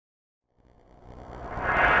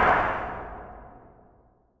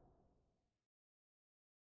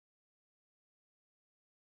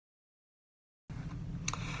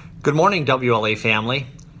Good morning, WLA family,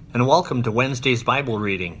 and welcome to Wednesday's Bible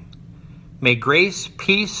reading. May grace,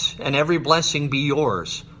 peace, and every blessing be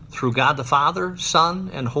yours through God the Father,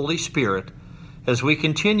 Son, and Holy Spirit as we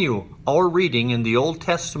continue our reading in the Old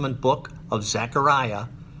Testament book of Zechariah,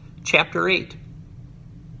 chapter 8.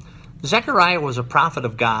 Zechariah was a prophet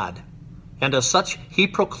of God, and as such, he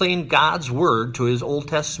proclaimed God's word to his Old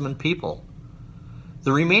Testament people.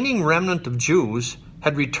 The remaining remnant of Jews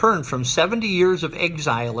had returned from 70 years of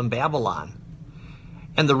exile in Babylon,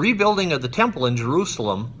 and the rebuilding of the temple in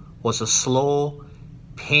Jerusalem was a slow,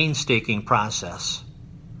 painstaking process.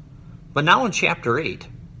 But now in chapter 8,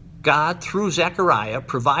 God, through Zechariah,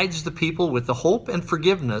 provides the people with the hope and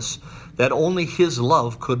forgiveness that only his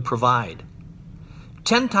love could provide.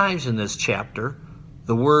 10 times in this chapter,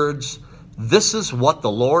 the words, "This is what the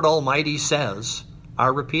Lord Almighty says,"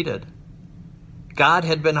 are repeated. God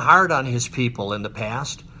had been hard on his people in the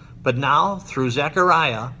past, but now, through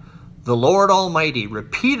Zechariah, the Lord Almighty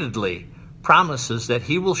repeatedly promises that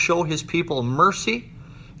he will show his people mercy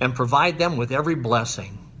and provide them with every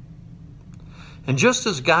blessing. And just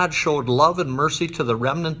as God showed love and mercy to the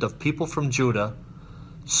remnant of people from Judah,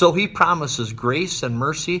 so he promises grace and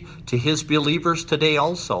mercy to his believers today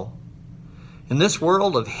also. In this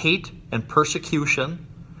world of hate and persecution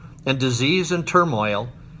and disease and turmoil,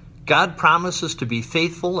 God promises to be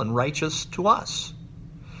faithful and righteous to us.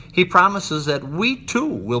 He promises that we too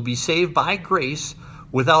will be saved by grace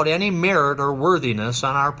without any merit or worthiness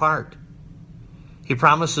on our part. He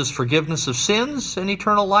promises forgiveness of sins and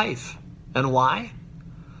eternal life. And why?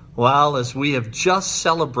 Well, as we have just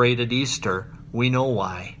celebrated Easter, we know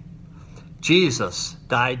why. Jesus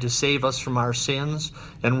died to save us from our sins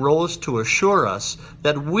and rose to assure us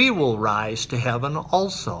that we will rise to heaven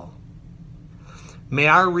also. May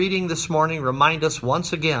our reading this morning remind us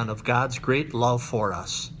once again of God's great love for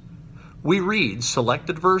us. We read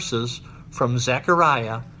selected verses from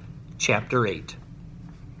Zechariah chapter 8.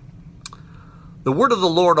 The word of the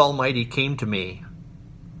Lord Almighty came to me.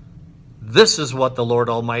 This is what the Lord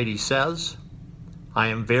Almighty says. I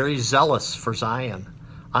am very zealous for Zion.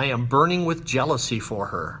 I am burning with jealousy for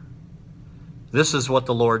her. This is what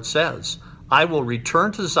the Lord says. I will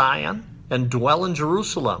return to Zion and dwell in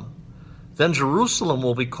Jerusalem. Then Jerusalem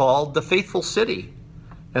will be called the faithful city,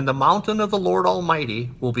 and the mountain of the Lord Almighty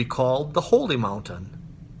will be called the holy mountain.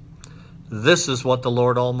 This is what the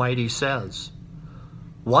Lord Almighty says.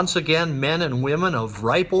 Once again, men and women of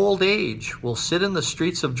ripe old age will sit in the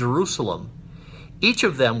streets of Jerusalem, each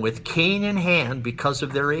of them with cane in hand because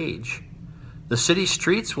of their age. The city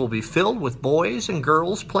streets will be filled with boys and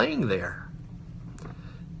girls playing there.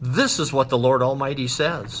 This is what the Lord Almighty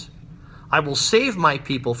says. I will save my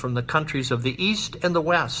people from the countries of the east and the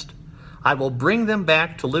west. I will bring them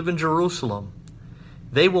back to live in Jerusalem.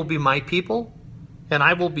 They will be my people, and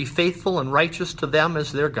I will be faithful and righteous to them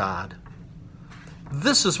as their God.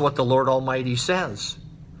 This is what the Lord Almighty says.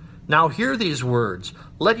 Now hear these words.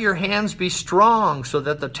 Let your hands be strong so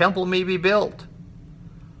that the temple may be built.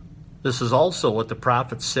 This is also what the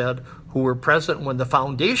prophets said who were present when the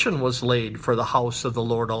foundation was laid for the house of the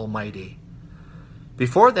Lord Almighty.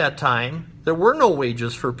 Before that time, there were no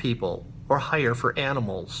wages for people or hire for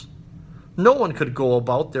animals. No one could go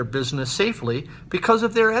about their business safely because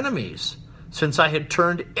of their enemies, since I had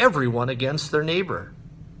turned everyone against their neighbor.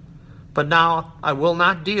 But now I will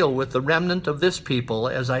not deal with the remnant of this people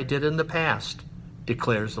as I did in the past,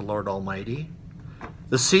 declares the Lord Almighty.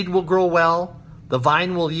 The seed will grow well, the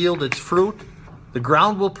vine will yield its fruit, the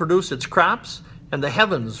ground will produce its crops, and the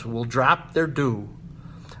heavens will drop their dew.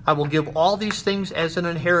 I will give all these things as an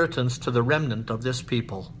inheritance to the remnant of this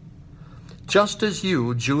people. Just as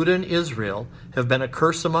you, Judah and Israel, have been a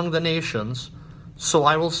curse among the nations, so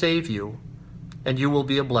I will save you, and you will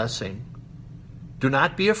be a blessing. Do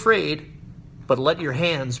not be afraid, but let your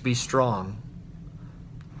hands be strong.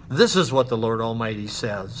 This is what the Lord Almighty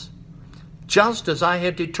says. Just as I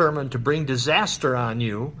had determined to bring disaster on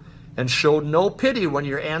you, and showed no pity when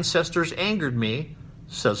your ancestors angered me,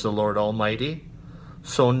 says the Lord Almighty,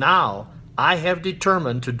 so now I have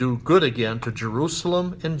determined to do good again to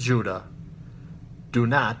Jerusalem and Judah. Do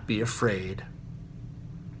not be afraid.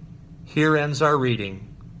 Here ends our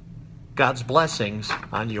reading. God's blessings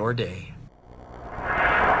on your day.